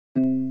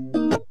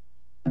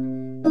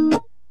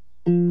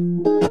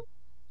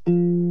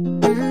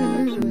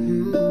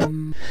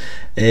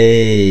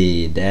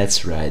Hey,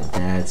 that's right,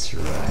 that's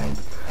right.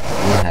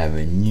 We have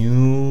a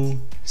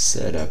new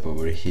setup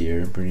over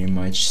here, pretty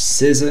much.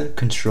 SZA,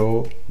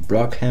 Control,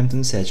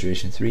 Brockhampton,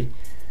 Saturation 3,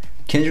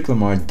 Kendrick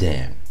Lamar,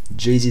 Damn,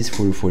 Jay-Z's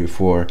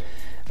 4044,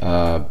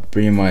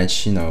 pretty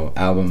much,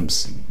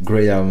 albums,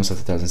 great albums of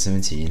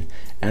 2017.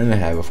 And we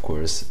have, of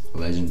course,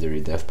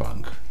 legendary Daft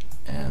Punk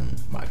and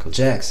Michael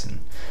Jackson.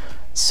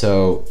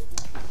 So,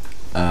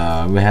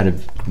 we had a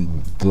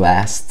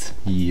blast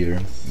year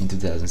in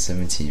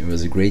 2017. It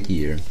was a great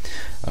year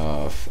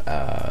of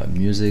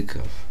music,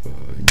 of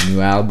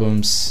new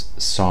albums,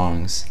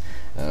 songs.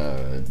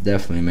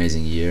 Definitely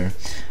amazing year.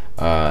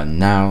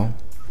 Now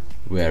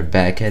we are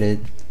back at it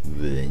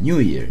with a new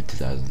year,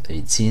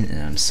 2018,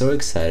 and I'm so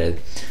excited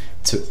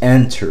to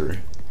enter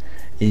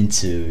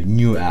into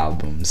new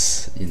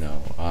albums. In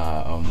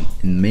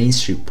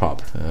mainstream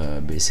pop,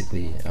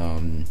 basically.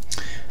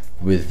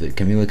 With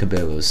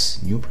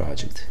Cabello's new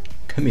project,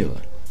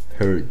 Camila,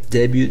 her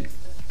debut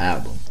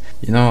album.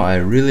 I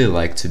really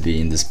like to be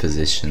in this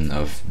position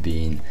of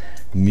being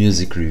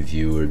music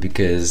reviewer,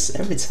 because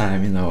every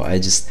time,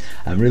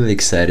 I'm really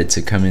excited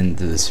to come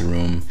into this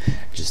room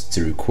just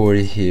to record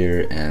it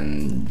here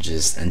and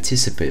just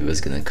anticipate what's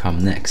gonna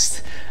come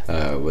next.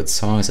 What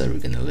songs are we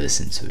gonna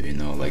listen to?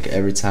 Like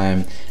every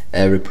time,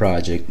 every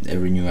project,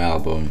 every new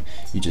album,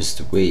 you just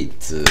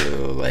wait,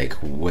 like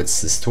what's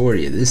the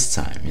story this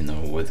time?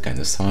 What kind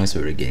of songs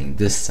we're getting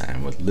this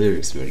time, what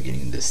lyrics we're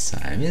getting this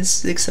time.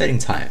 It's exciting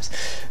times,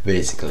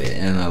 basically,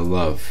 and I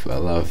love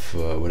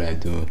what I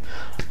do.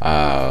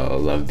 I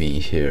love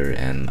being here,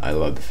 and I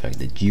love the fact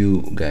that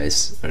you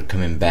guys are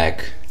coming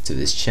back to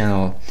this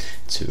channel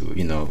to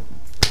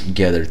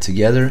gather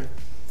together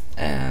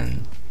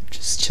and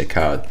just check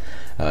out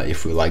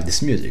if we like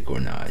this music or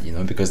not,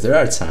 because there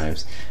are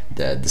times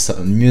that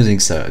the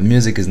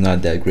music is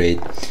not that great,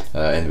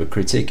 and we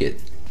critique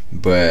it,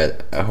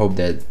 but I hope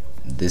that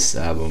this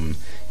album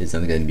is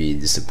not going to be a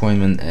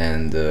disappointment,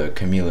 and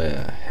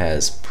Camila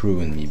has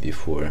proven me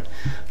before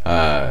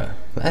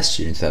last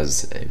year in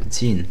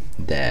 2017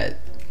 that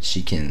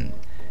she can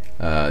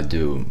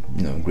do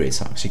great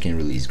songs. She can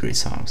release great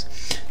songs.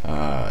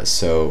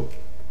 So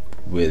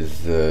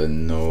with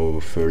no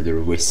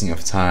further wasting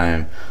of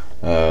time,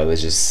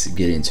 let's just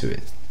get into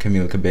it.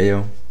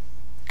 Cabello,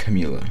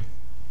 Camila,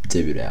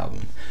 debut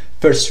album.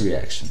 First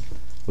reaction,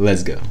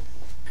 let's go.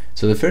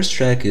 So the first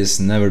track is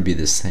Never Be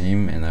the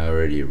Same, and I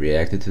already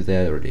reacted to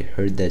that, already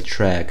heard that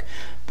track,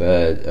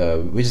 but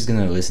we're just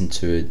gonna listen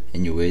to it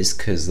anyways,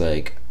 cause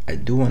like I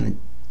do want to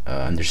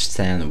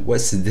understand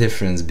what's the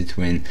difference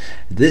between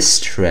this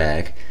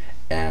track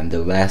and the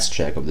last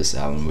track of this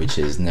album, which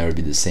is Never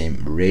Be the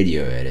Same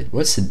radio edit.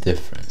 What's the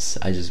difference?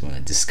 I just want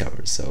to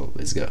discover, so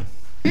let's go.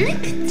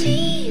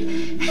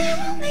 Nicotine,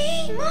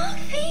 heroin,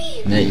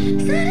 morphine. Hey.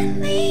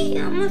 Suddenly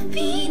I'm a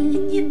fiend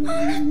and you're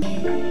on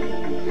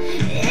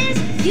It's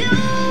you,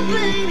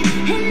 babe,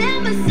 and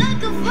I'm a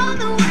sucker for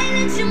the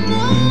way that you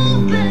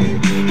move,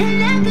 babe.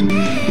 And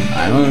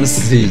I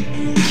honestly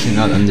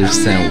cannot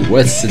understand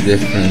what's the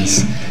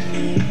difference.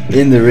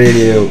 In the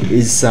radio,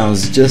 it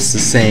sounds just the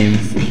same.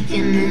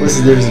 What's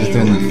the difference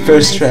between the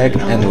first track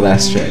and the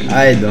last track?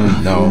 I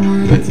don't know,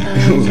 but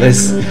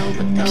let's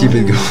keep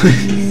it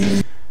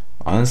going.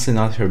 Honestly,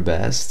 not her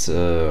best.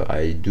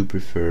 I do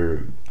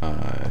prefer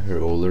her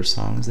older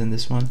songs than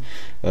this one.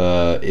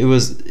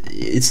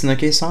 It's an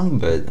okay song,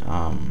 but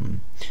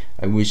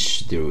I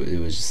wish it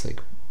was just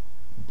like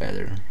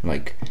better.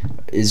 Like,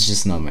 it's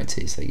just not my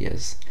taste, I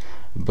guess.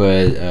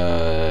 But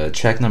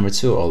track number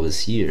 2, All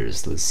These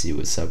Years. Let's see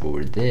what's up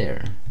over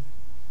there.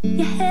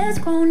 Your hair's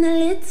grown a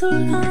little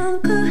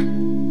longer.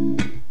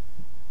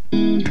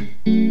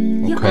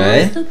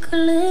 Okay. Look a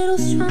little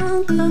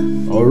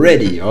stronger.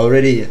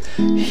 Already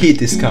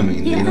heat is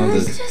coming.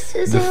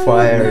 The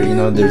fire,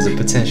 there's a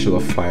potential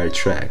of fire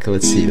track.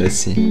 Let's see.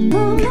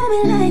 Won't do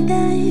me like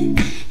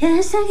that.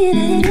 Yes, I get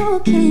it,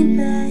 okay,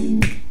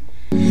 babe.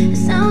 It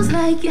sounds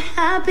like you're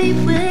happy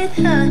with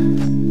her.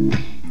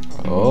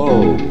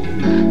 Oh.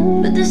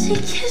 But does he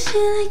kiss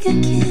you like I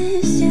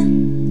kiss you?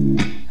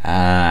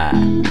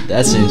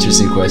 That's an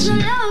interesting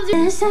question.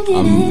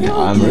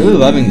 I'm really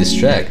loving this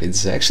track.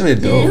 It's actually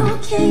dope.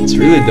 It's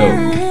really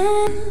dope.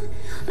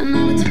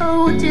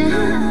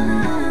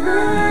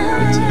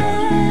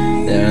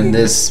 And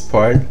this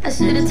part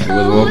with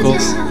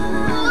vocals.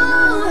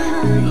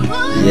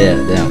 Yeah,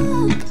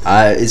 damn.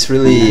 It's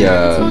really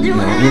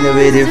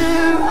innovative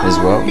as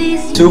well.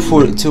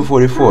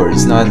 244.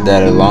 It's not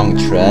that a long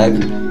track.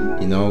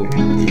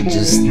 It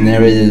just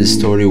narrated the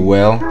story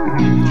well.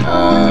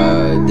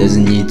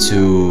 Doesn't need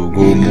to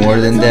go more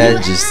than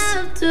that. Just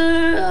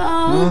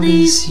all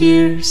these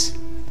years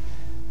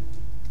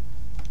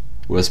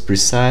was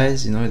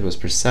precise. It was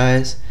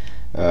precise,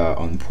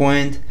 on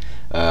point.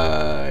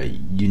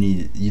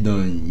 You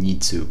don't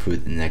need to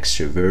put an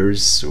extra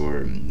verse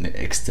or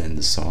extend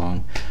the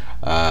song.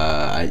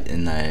 I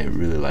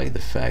really like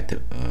the fact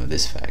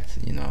this fact.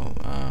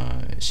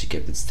 She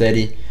kept it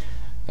steady.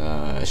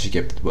 She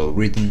kept it well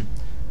written.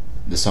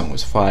 The song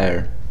was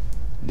fire.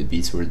 The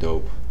beats were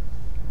dope.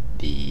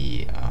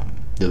 The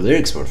the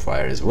lyrics were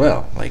fire as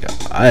well. Like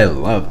I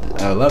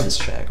love this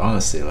track,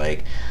 honestly.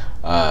 Like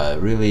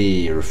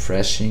really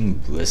refreshing,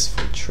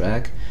 blissful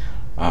track.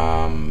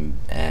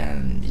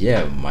 And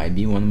yeah, might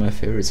be one of my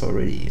favorites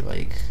already.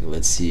 Like,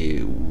 let's see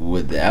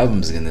what the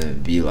album's gonna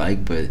be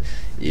like, but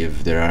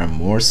if there are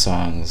more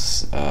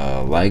songs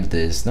like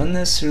this, not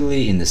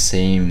necessarily in the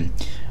same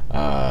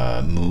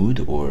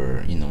mood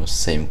or, you know,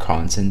 same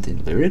content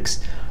in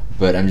lyrics,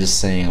 but I'm just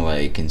saying,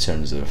 like, in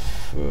terms of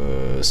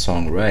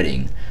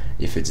songwriting,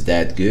 if it's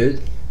that good,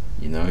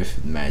 you know, if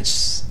it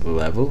matches the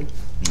level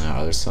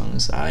other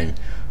songs, I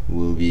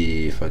will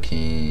be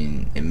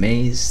fucking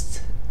amazed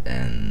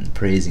and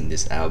praising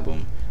this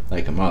album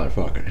like a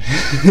motherfucker.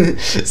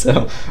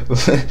 So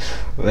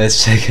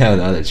let's check out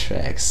other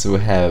tracks. We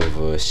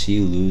have She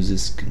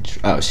Loses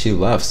Control. Oh, She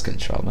Loves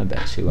Control. My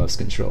bad. She Loves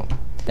Control.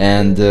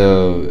 And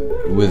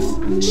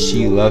with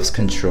She Loves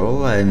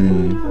Control,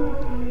 I'm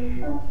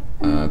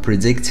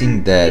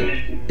predicting that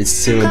it's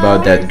still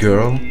about that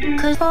girl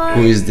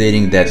who is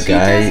dating that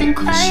guy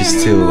she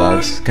still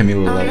loves.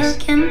 Camila loves.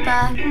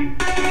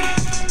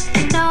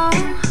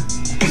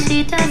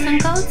 She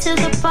doesn't go to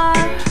the bar.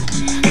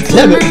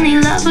 Damn Too it. many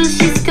lovers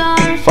she's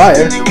scarred.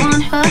 Fire. And they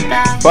want her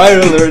back. Fire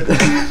alert.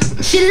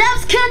 She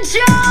loves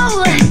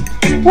control.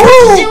 Woo!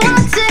 She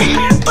wants it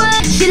her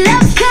way. She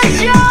loves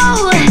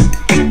control.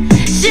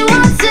 She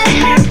wants it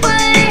her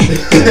way.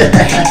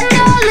 And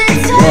all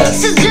it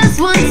takes is just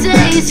one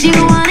taste. You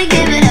wanna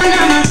give it up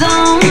on the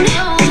zone.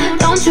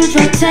 Don't you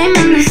try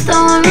taming the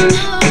storm.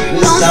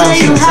 Don't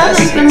say you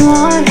haven't been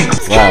warned.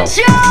 Wow.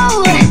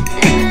 Control.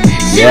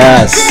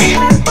 Yes.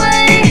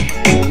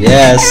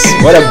 Yes.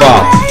 What a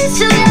bop.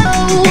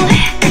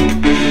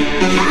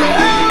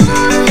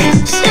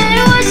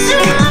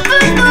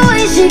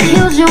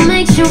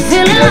 Makes you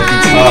feel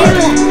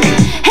alive.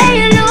 Hey,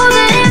 you know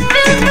that it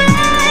feels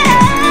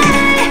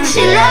right.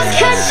 She loves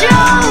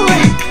control.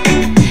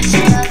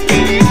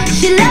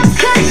 She loves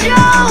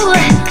control.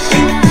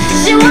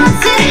 She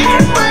wants it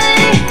her way.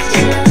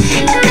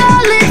 And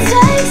all it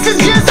takes is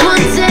just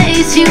one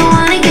taste. You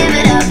wanna give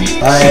it up.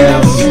 I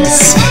am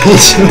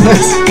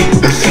speechless.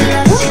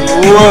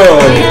 Whoa.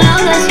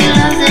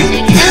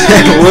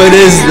 What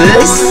is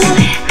this?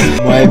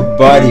 My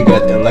body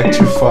got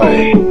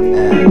electrified,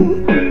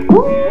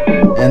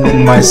 and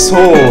then my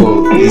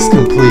soul is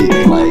complete.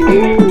 Like,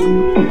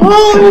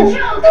 oh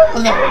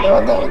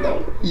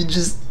no. You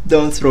just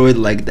don't throw it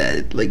like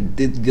that. Like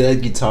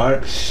that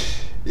guitar,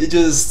 you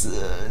just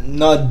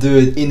not do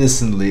it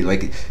innocently.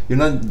 Like, you're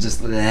not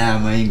just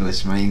my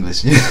English.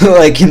 You know,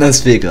 like, you not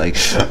speak like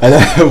I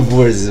don't have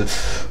words.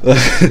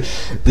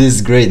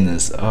 This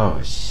greatness.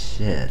 Oh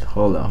shit.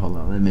 Hold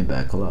on. Let me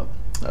backle up.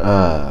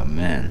 Oh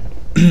man.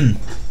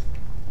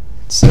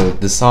 So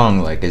the song,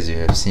 like, as you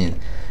have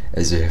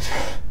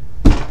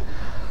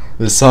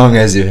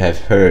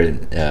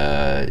heard,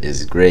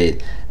 is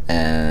great,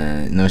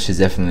 and you know, she's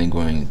definitely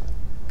going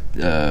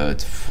to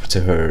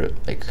her,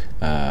 like,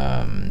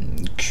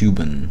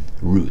 Cuban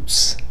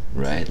roots,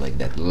 right? Like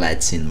that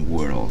Latin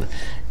world,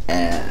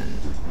 and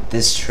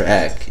this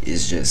track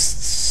is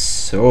just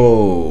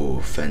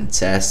so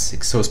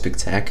fantastic, so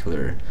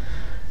spectacular,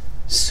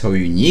 so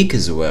unique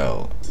as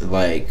well.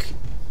 Like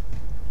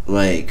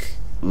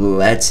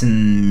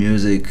Latin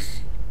music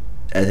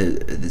at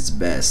its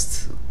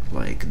best.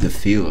 Like, the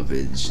feel of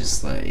it is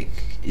just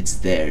like, it's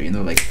there, you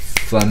know, like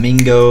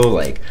flamingo,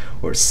 like,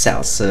 or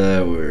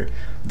salsa, or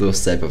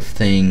those type of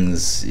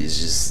things is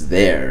just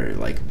there,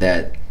 like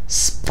that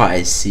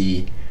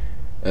spicy,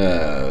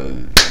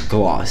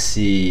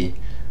 glossy,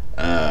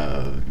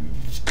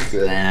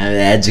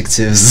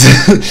 adjectives.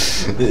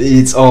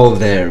 It's all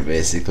there,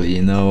 basically,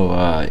 you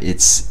know.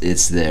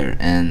 It's there,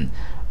 and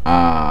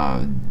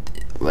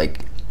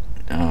like,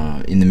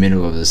 in the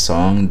middle of the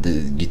song,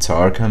 the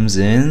guitar comes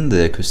in,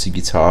 the acoustic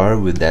guitar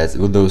with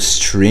those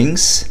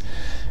strings,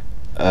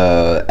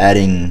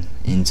 adding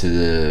into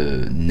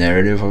the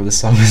narrative of the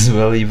song as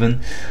well, even,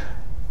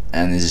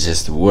 and it's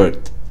just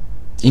worked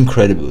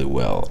incredibly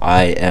well.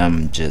 I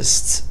am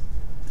just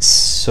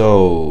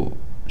so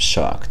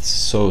shocked,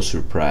 so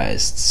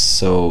surprised,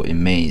 so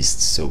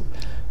amazed, so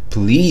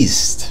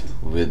pleased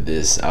with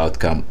this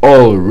outcome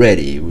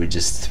already. We're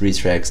just 3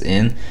 tracks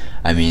in.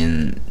 I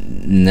mean,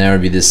 Never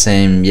Be the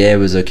Same, yeah, it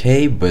was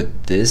okay,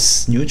 but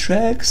this new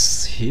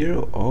tracks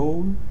here,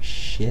 oh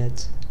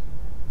shit.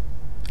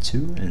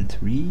 2 and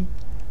 3,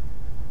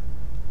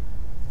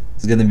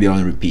 it's gonna be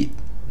on repeat.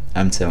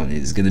 I'm telling you,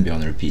 it's gonna be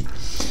on repeat.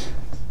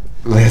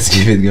 Let's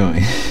keep it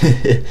going.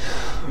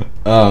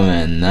 Oh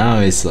man, now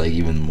it's like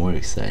even more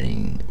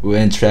exciting.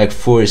 When track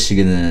 4, she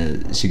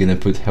gonna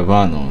put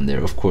Havana on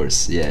there, of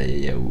course.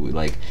 Yeah.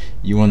 Like,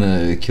 you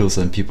wanna kill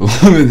some people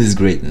with this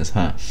greatness,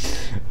 huh?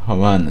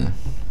 Havana.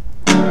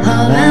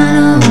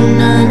 Havana,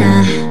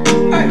 Havana.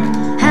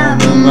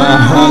 Half of my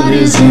heart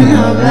is in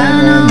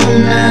Havana,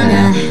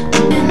 Havana.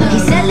 He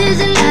said there's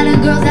a lot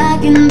of girls I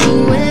can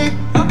do it,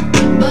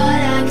 but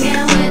I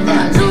can't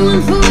without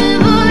doing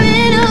forever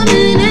in a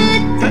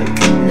minute.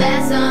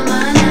 That's on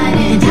my night.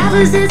 And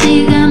Papa says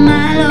he got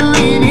Milo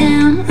in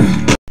him.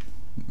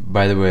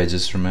 By the way, I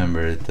just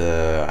remembered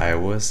I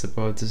was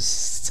about to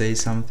say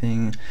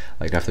something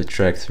like after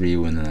track 3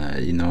 when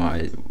you know,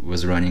 I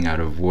was running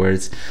out of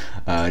words.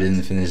 I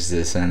didn't finish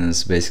the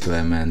sentence. Basically,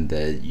 I meant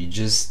that you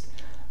just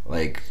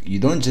like, you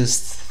don't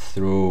just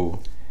throw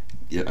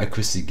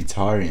acoustic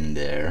guitar in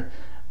there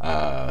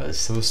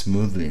so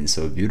smoothly and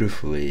so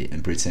beautifully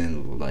and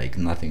pretend like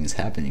nothing is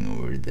happening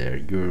over there.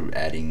 You're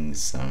adding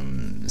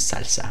some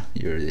salsa,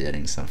 you're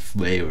adding some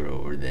flavor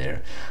over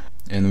there.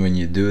 And when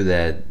you do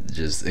that,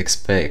 just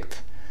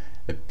expect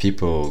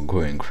people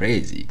going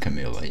crazy,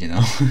 Camila, you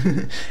know.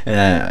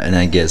 and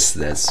I guess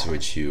that's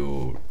what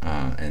you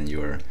and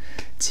your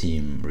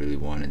team really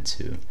wanted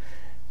to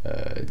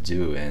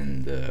do,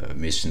 and the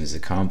mission is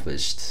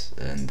accomplished.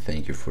 And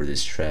thank you for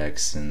these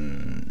tracks,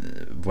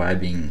 and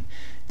vibing,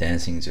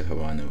 dancing to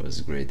Havana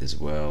was great as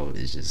well.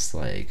 It's just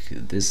like,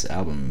 this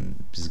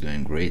album is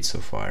going great so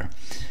far.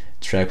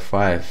 Track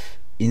 5,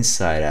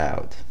 Inside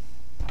Out.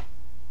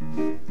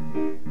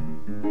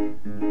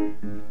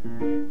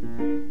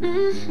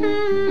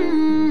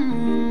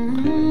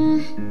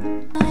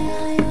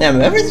 Yeah,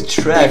 every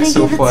track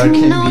so far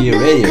can be a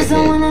radio hit.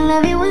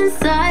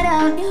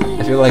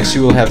 I feel like she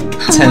will have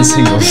 10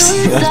 singles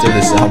after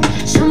this album.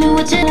 Show me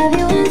what you love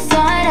you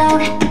inside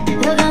out.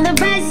 Look on the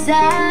bright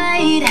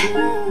side.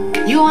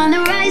 You on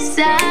the right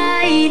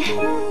side.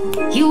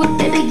 You would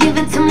baby, give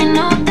it to me,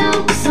 no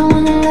doubt. 'Cause I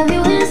wanna love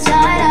you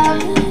inside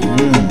out.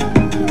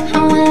 I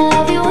wanna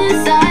love you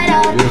inside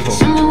out. Beautiful.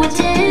 Show me what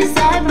you're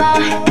inside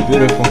about.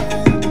 Beautiful.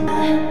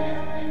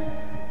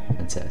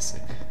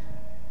 Fantastic.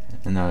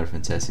 Another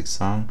fantastic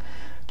song.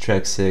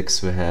 Track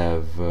 6, we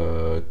have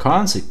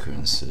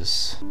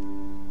Consequences.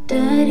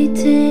 Dirty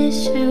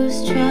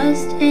tissues,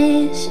 trust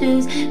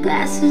issues,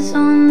 glasses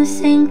on the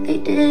sink, they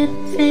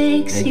didn't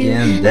fix you.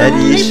 Again,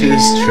 daddy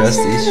issues, trust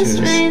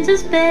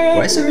issues.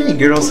 Why so many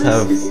girls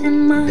have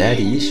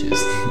daddy issues?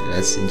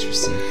 That's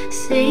interesting.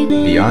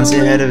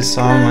 Beyonce had a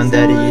song on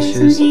daddy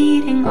issues.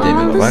 Demi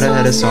Lovato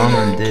had a song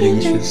on daddy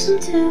issues.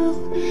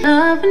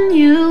 Loving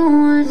you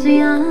was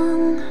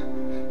young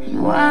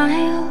and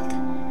wild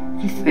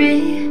and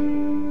free.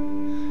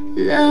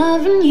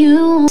 Loving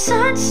you,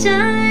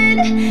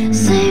 sunshine,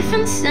 safe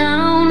and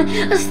sound,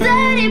 a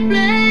steady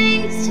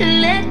place to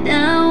let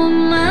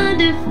down my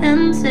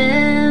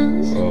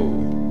defenses. Oh,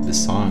 the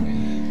song,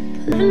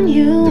 Loving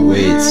you, the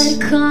way it's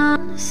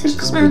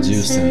just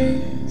produced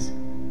and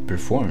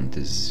performed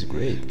is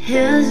great.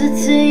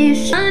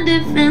 Hesitation,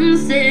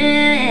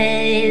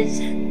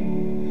 defenses,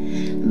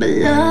 but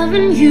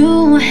loving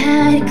you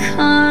had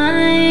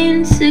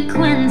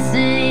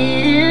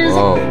consequences.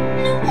 Whoa.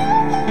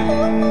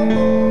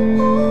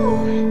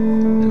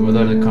 What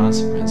are the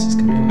consequences,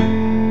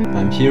 Camila?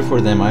 I'm here for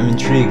them. I'm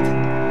intrigued.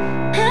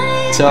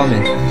 Tell me.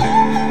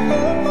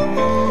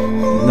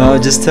 No,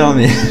 just tell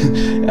me.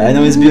 I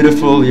know it's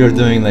beautiful. You're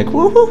doing like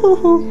woo hoo hoo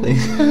hoo,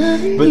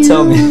 but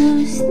tell me.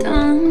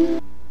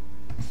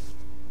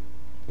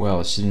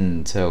 Well, she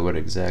didn't tell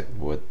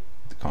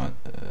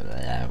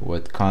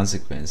what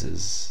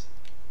consequences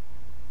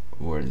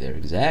were there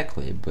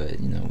exactly, but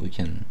you know, we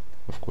can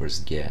of course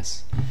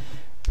guess.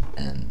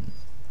 And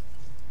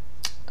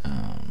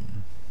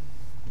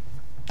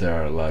there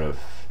are a lot of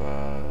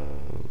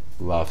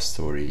love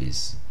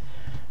stories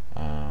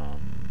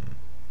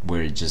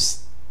where it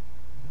just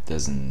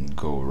doesn't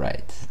go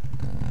right,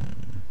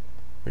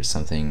 where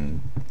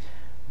something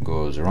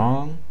goes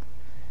wrong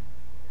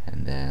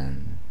and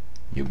then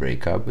you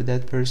break up with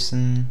that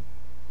person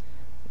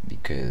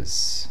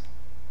because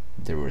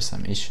there were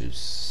some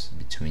issues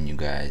between you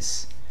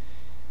guys.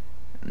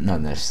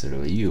 Not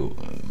necessarily you,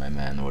 my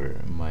man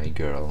or my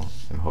girl.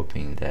 I'm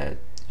hoping that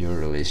your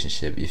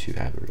relationship, if you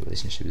have a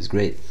relationship, is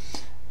great,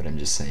 but I'm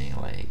just saying,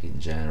 like, in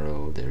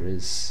general, there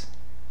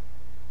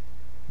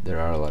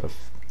are a lot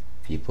of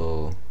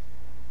people,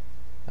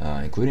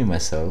 including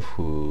myself,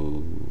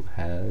 who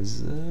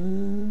has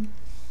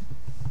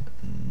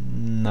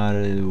not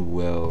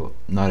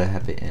a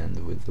happy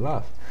end with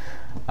love.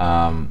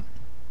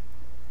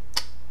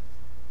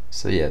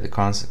 So yeah, the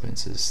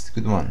consequences,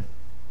 good one.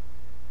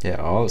 Yeah,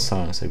 all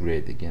songs are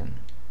great again,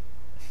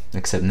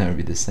 except Never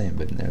Be the Same,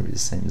 but Never Be the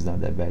Same is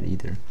not that bad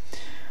either.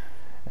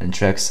 And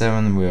track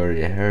 7, we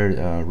already heard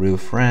Real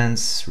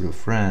Friends. Real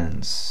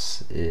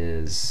Friends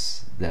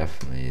is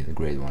definitely the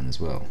great one as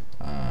well.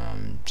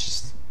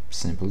 Just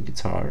simple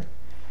guitar.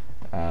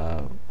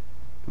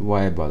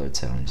 Why bother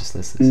telling? Just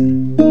let's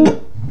listen.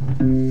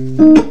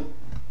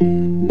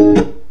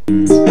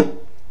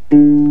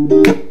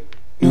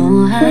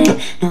 No, I'm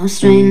no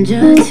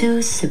stranger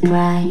to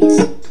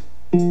surprise.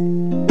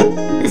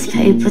 This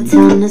paper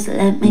town has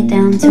let me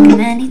down too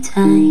many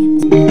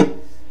times.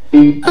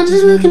 I'm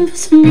just looking for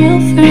some real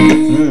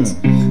friends.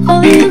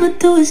 All they ever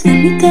do is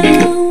let me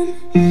down.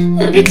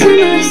 Every time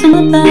I ask them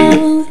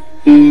about,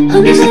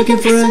 I'm just looking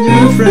for some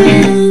real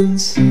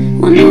friends.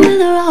 Wonder where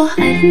they're all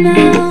hiding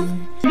out.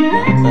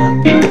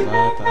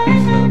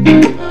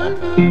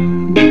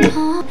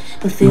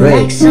 But feel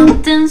Great. like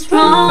something's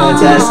wrong.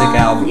 Fantastic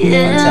album.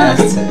 Yeah.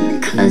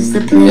 Fantastic. Cause the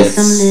place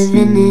I'm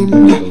living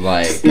in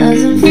Like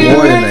doesn't feel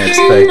more than I like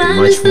expected.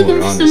 expected much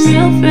more,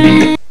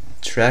 honestly.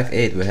 Track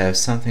 8, we have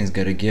Something's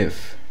Gotta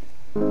Give.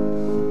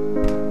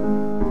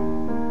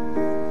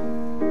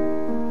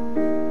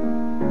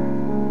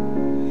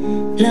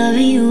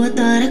 Loving you, I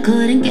thought I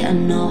couldn't get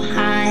no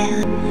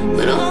higher,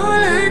 but all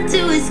I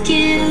do is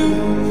give,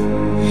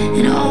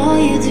 and all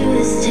you do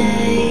is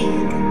take.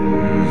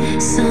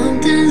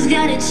 Something's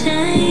gotta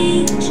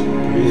change,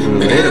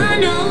 but I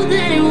know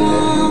that it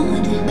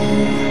won't.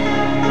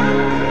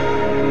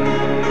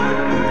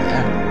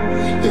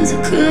 Yeah. There's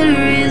a good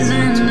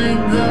reason to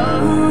go.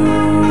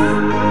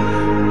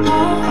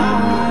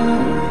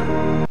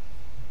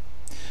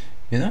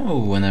 You know,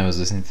 when I was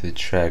listening to the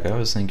track, I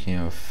was thinking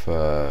of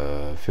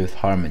Fifth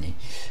Harmony.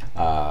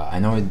 I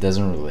know it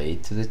doesn't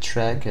relate to the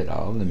track at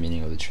all, the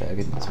meaning of the track,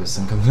 it was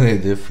something completely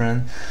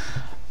different.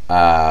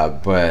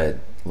 But,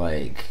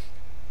 like,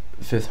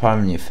 Fifth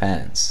Harmony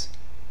fans,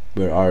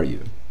 where are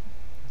you?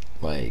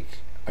 Like,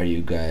 are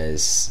you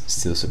guys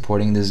still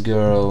supporting this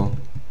girl?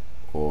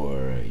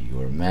 Or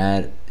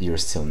you're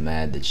still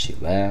mad that she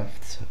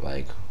left?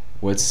 Like,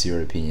 what's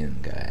your opinion,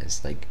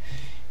 guys? Like,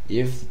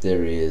 if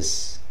there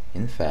is,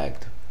 in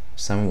fact,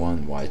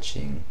 someone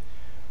watching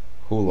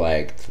who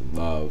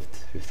loved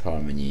Fifth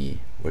Harmony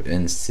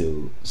and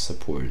still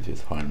support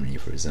Fifth Harmony,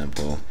 for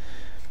example,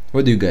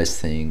 what do you guys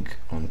think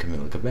on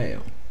Camila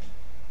Cabello?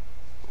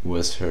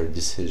 Was her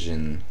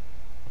decision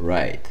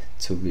right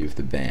to leave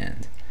the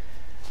band?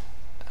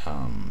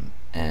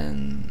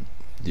 And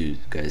do you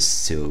guys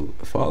still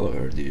follow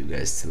her? Do you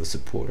guys still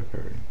support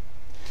her?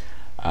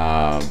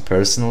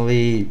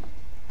 Personally,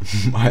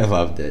 I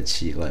love that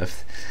she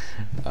left.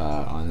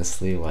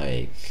 Honestly,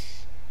 like,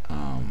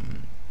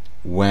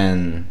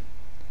 when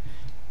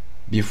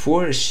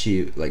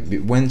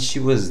she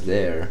was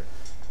there,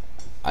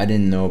 I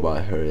didn't know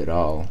about her at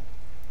all,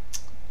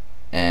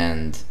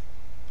 and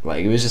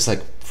like, it was just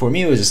like, for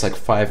me, it was just like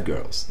 5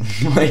 girls.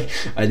 Like,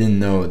 I didn't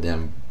know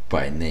them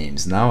by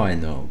names. Now I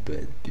know,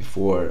 but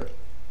before,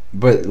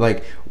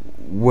 like,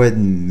 what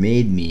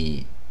made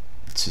me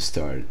to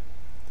start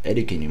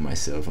educating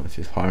myself on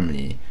Fifth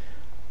Harmony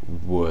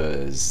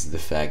was the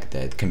fact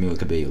that Camila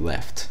Cabello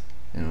left,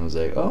 and I was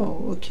like,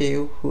 oh, okay,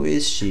 who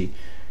is she,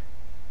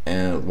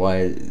 and why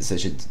is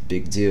such a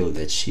big deal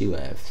that she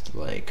left?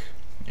 Like,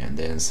 and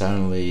then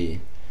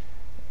suddenly,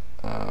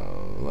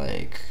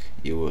 like,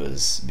 it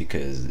was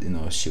because, you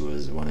know, she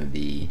was one of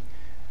the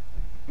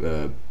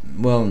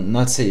well,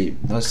 not say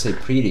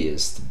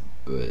prettiest,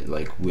 but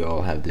like, we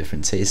all have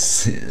different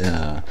tastes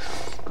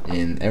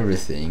in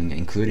everything,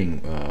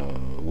 including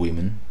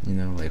women, you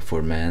know, like,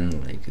 for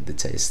men, like, the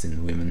taste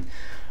in women,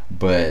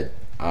 but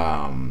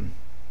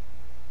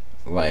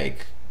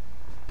like,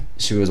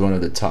 she was one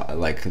of the top,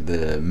 like,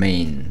 the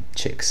main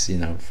chicks, you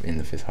know, in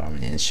the Fifth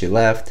Harmony, and she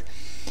left.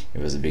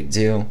 It was a big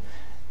deal,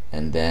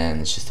 and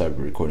then she started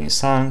recording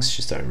songs,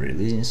 she started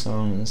releasing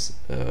songs,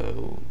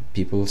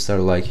 people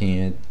started liking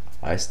it,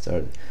 I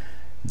started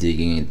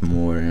digging it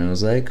more, and I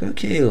was like,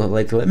 okay,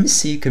 like, let me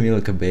see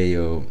Camila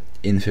Cabello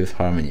in Fifth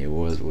Harmony.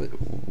 What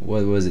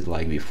was it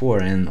like before?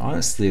 And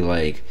honestly,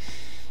 like,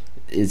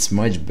 it's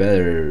much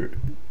better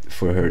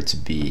for her to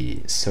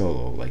be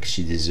solo. Like,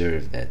 she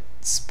deserved that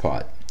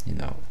spot, you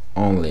know,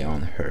 only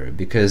on her,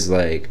 because,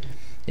 like,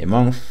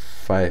 among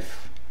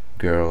 5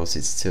 girls,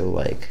 it's still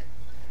like,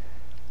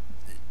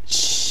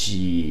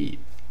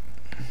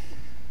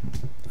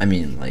 I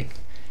mean, like,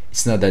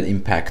 it's not that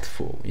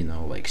impactful, you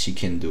know, like, she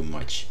can do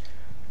much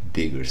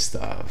bigger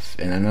stuff.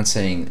 And I'm not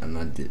saying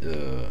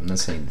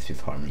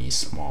Fifth Harmony is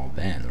small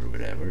band or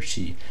whatever.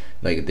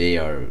 Like, they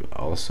are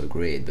also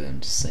great, but I'm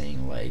just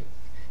saying, like,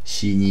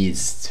 she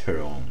needs her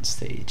own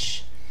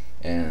stage.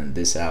 And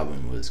this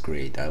album was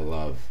great. I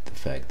love the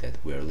fact that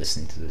we're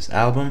listening to this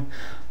album.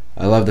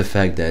 I love the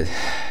fact that,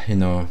 you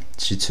know,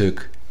 she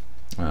took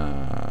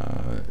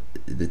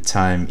the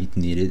time it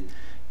needed,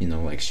 you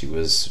know, like, she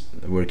was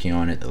working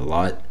on it a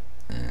lot,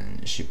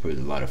 and she put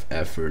a lot of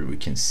effort. We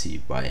can see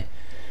by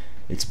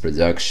its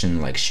production,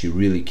 like, she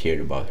really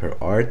cared about her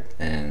art,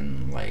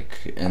 and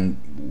like,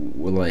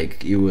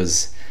 it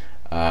was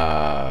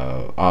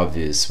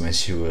obvious when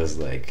she was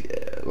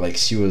like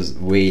she was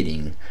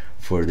waiting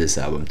for this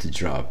album to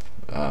drop.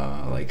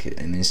 Like,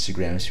 in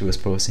Instagram, she was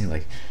posting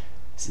like,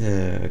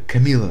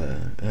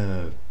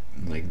 Camila,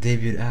 like,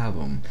 debut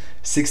album,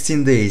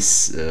 16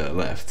 days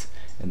left,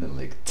 and then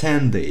like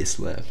 10 days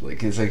left.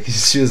 Like, it's like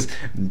she was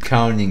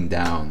counting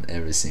down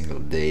every single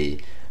day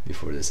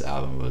before this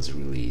album was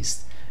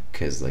released,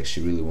 because, like,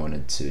 she really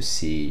wanted to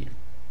see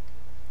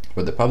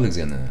what the public's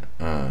gonna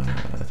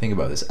think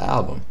about this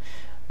album,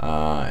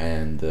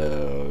 and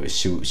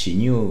she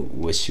knew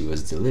what she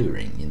was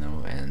delivering, you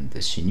know, and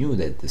she knew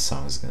that the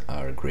songs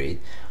are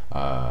great,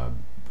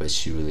 but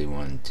she really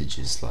wanted to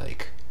just,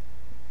 like,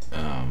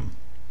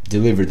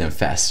 deliver them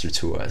faster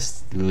to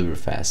us, deliver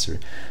faster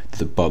to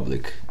the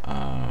public,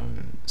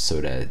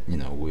 so that, you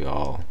know, we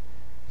all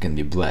can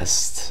be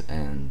blessed,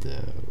 and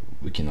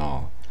we can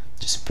all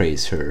just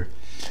praise her.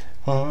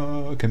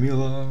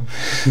 Camila.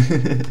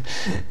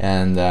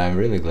 And I'm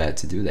really glad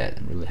to do that.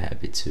 I'm really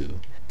happy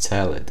to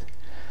tell it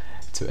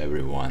to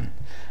everyone.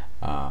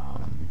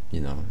 you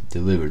know,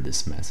 deliver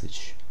this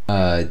message.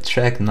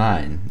 Track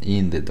 9,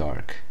 In the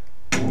Dark.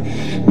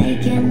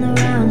 Making the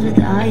rounds with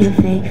all your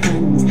fake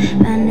friends,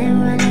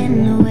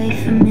 running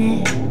away from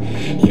it.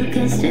 You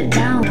can strip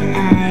down.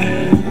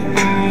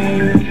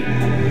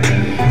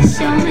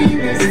 Show me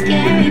the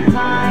scary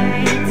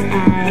parts.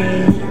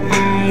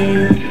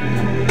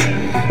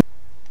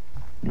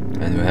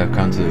 And we have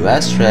come to the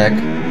last track,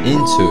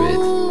 Into It.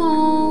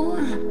 Ooh,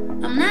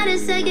 I'm not a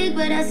psychic,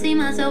 but I see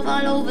myself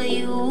all over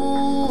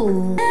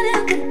you.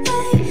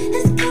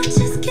 This couch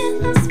is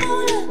getting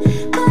smaller,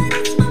 but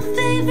it's my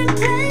favorite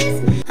place.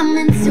 I'm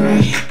into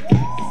it.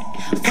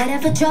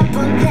 Whatever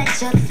trouble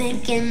that you're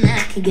thinking, I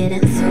could get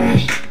into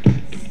it.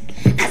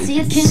 I see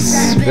a kiss.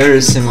 It's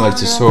very similar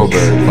to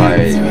Sober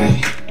by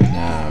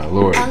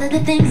Lord. All of the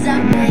things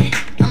I read,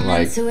 I'm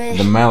Like into it.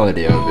 the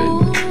melody of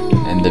it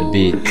and the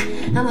beat,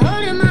 I'm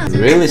holding my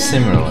really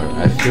similar.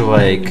 I feel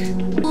like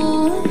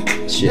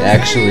she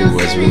actually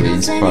was really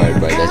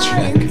inspired by that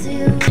track.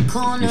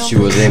 If she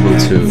was able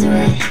to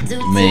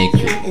make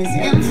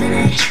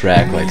a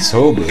track like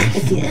Sober,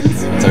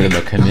 talking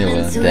about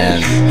Camila,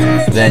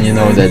 then you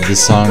know that the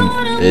song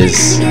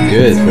is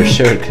good for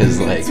sure, because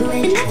like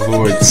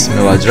Lord's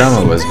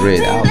Melodrama was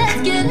great album.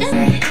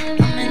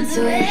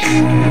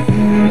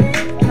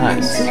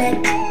 Nice.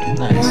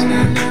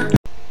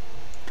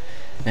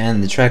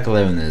 And the track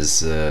 11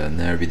 is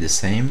Never Be the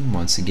Same,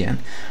 once again.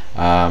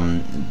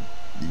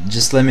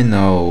 Just let me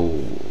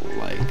know,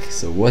 like,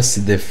 so what's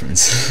the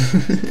difference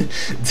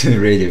between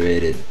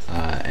Radiated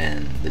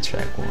and the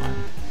track 1?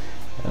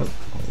 Oh,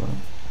 hold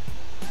on.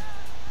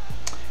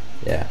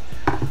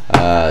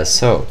 Yeah.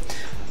 So,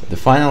 the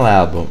final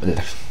album,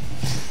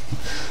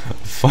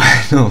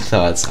 final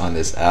thoughts on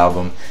this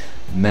album,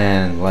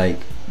 man, like,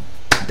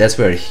 that's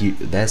what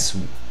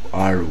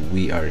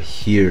we are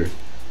here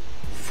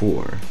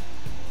for.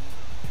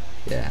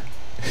 Yeah.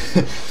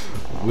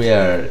 We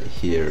are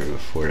here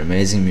for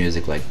amazing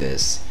music like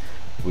this.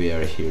 We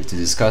are here to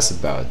discuss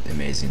about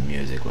amazing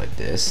music like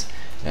this,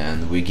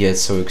 and we get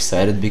so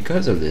excited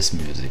because of this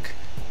music,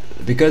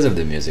 because of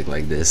the music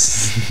like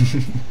this.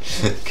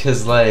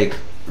 Because like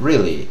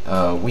really,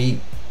 we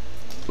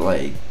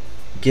like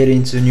get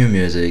into new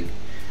music,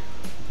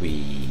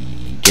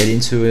 we get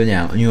into a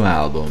new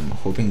album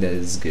hoping that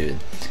it's good,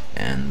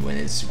 and when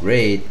it's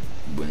great,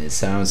 when it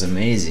sounds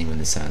amazing, when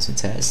it sounds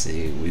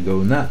fantastic, we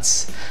go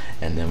nuts,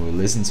 and then we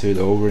listen to it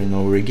over and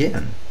over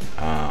again,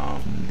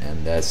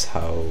 and that's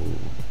how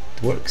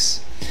it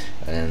works.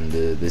 And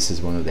this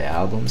is one of the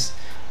albums.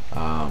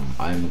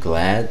 I'm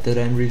glad that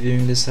I'm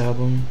reviewing this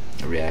album,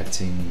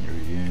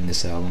 reviewing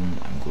this album.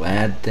 I'm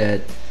glad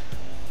that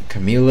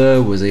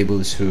Camila was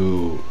able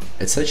to,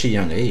 at such a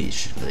young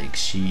age, like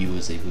she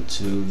was able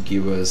to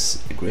give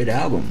us a great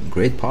album,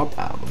 great pop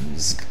album.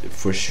 It's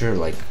for sure,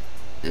 like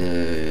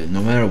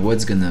no matter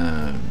what's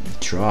gonna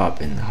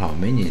drop and how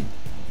many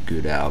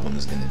good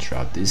albums gonna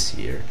drop this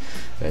year,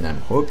 and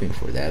I'm hoping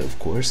for that, of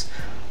course.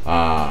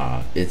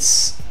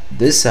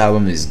 This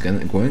album is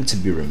going to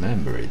be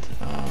remembered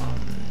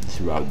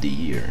throughout the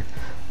year,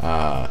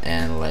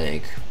 and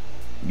like,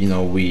 you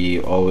know, we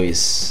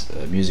always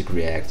music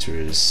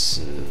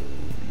reactors,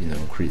 you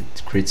know,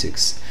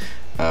 critics,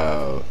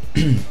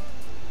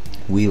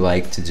 we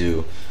like to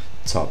do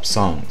top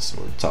songs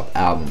or top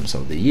albums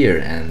of the year,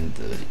 and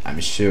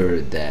I'm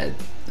sure that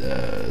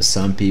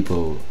some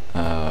people,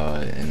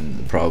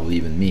 and probably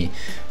even me,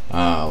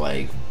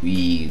 like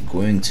we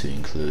going to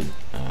include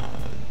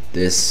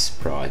this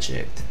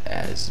project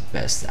as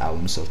best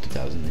albums of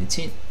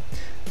 2019.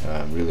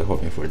 I'm really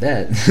hoping for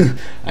that.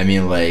 I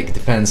mean, like,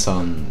 depends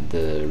on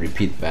the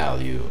repeat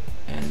value,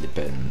 and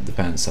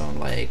depends on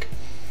like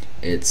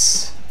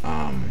it's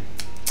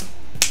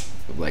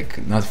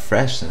like not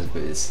freshness,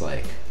 but it's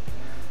like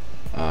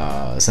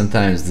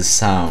sometimes the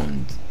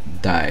sound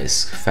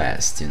dies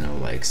fast, you know,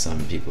 like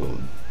some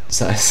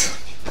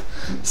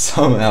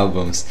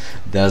albums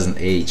doesn't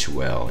age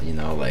well, you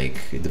know,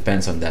 like it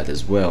depends on that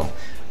as well.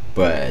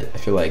 But I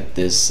feel like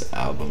this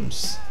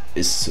album's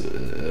is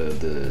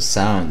the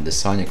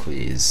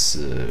sonically is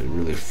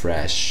really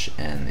fresh,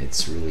 and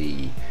it's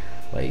really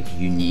like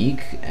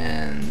unique,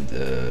 and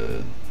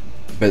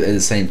but at the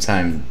same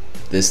time,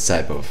 this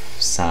type of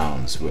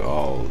sounds we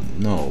all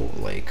know,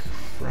 like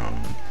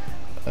from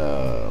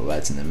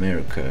Latin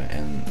America,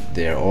 and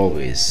they're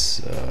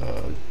always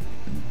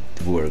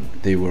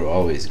they were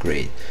always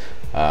great,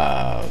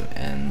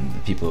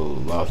 and people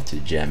love to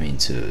jam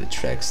into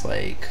tracks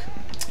like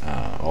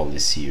All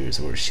These Years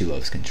or She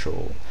Loves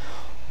Control,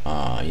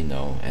 you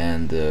know,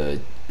 and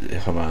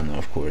Havana,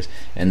 of course,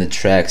 and the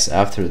tracks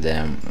after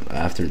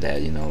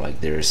that, you know,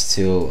 like there's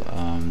still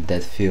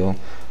that feel,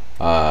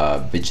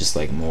 but just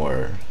like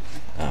more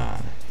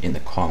in a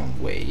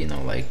calm way, you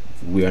know, like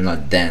we are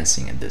not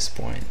dancing at this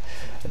point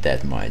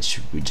that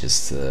much, we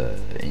just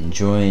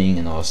enjoying,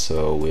 and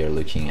also we are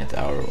looking at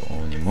our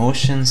own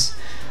emotions.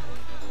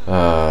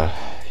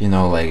 You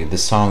know, like the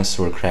songs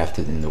were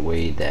crafted in the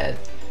way that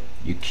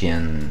you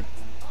can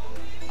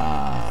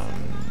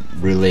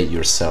relate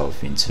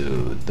yourself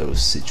into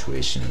those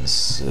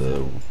situations,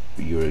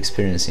 you're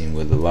experiencing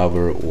with a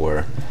lover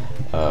or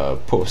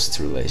post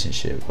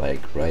relationship,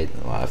 like right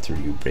after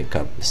you break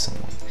up with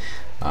someone.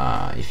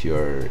 If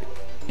you're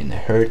in a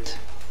hurt,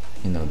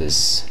 you know,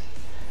 this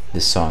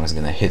song is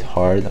gonna hit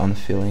hard on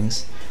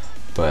feelings.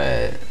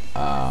 But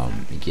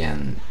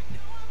again,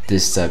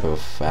 this type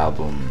of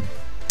album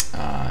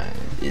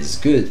is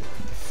good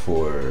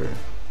for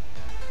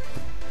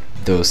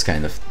those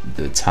kind of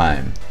the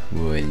time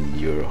when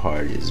your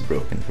heart is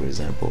broken, for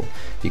example,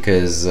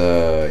 because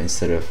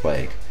instead of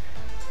like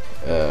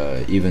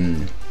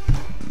even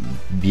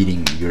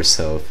beating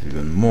yourself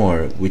even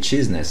more, which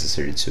is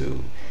necessary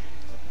to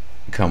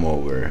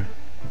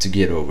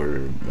get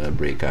over a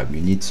breakup,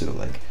 you need to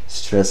like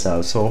stress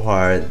out so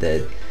hard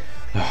that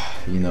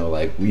you know,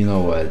 like, you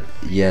know what,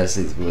 yes,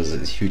 it was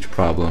a huge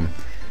problem,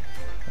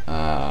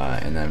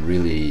 and I'm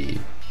really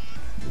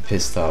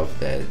pissed off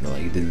that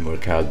like it didn't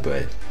work out,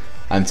 but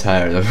I'm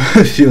tired of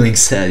feeling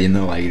sad, you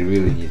know, like I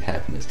really need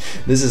happiness.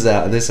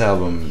 This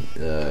album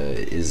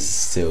is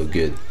still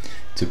good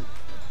to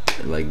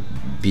like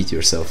beat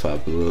yourself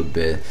up a little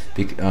bit,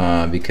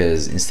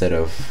 because instead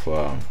of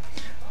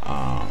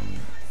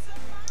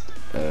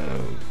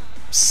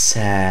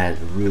sad,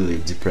 really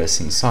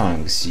depressing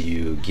songs,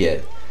 you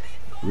get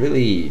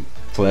really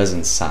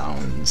pleasant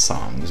sound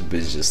songs, but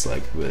it's just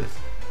like with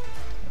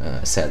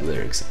sad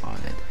lyrics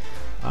on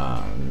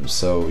it.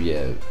 So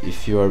yeah,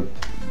 if you're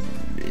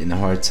in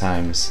hard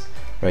times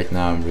right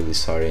now, I'm really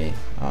sorry.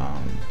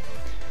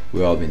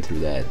 We've all been through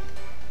that.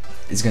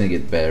 It's gonna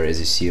get better. As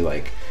you see,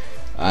 like,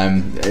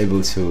 I'm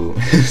able to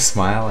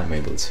smile, I'm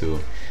able to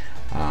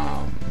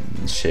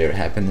share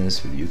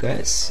happiness with you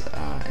guys,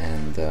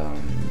 and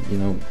you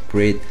know,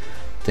 great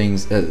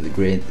things and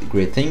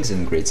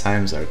great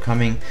times are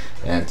coming,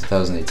 and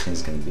 2018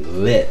 is gonna be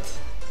lit,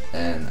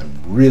 and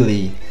I'm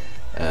really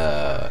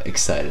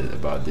excited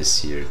about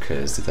this year,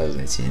 because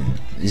 2018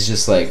 is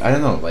just like, I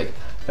don't know, like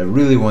I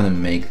really want to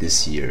make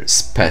this year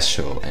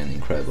special and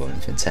incredible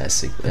and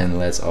fantastic, and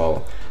let's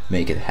all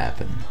make it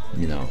happen,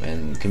 you know.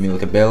 And Camila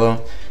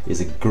Cabello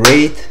is a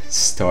great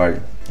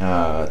start.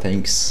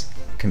 Thanks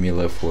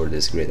Camila for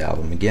this great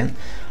album again.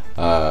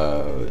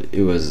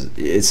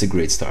 It's a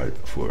great start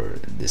for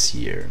this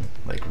year,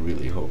 like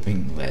really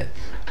hoping that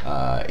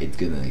it's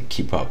gonna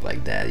keep up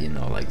like that, you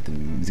know, like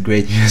the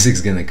great music's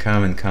gonna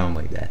come and come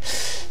like that.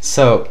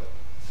 So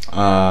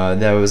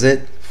that was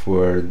it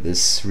for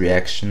this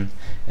reaction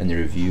and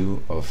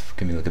review of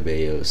Camila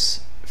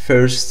Cabello's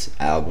first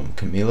album,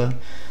 Camila.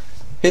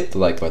 Hit the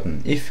like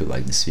button if you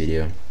like this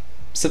video,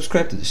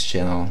 subscribe to this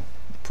channel,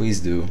 please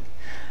do,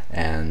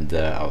 and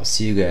I'll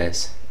see you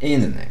guys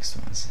in the next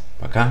ones.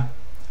 Пока,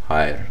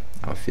 Hayr,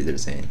 auf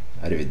Wiedersehen,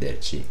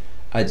 arrivederci,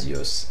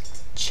 adios,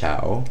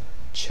 ciao,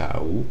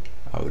 ciao,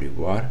 au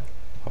revoir,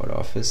 out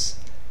office,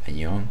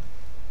 annyeong,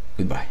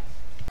 goodbye.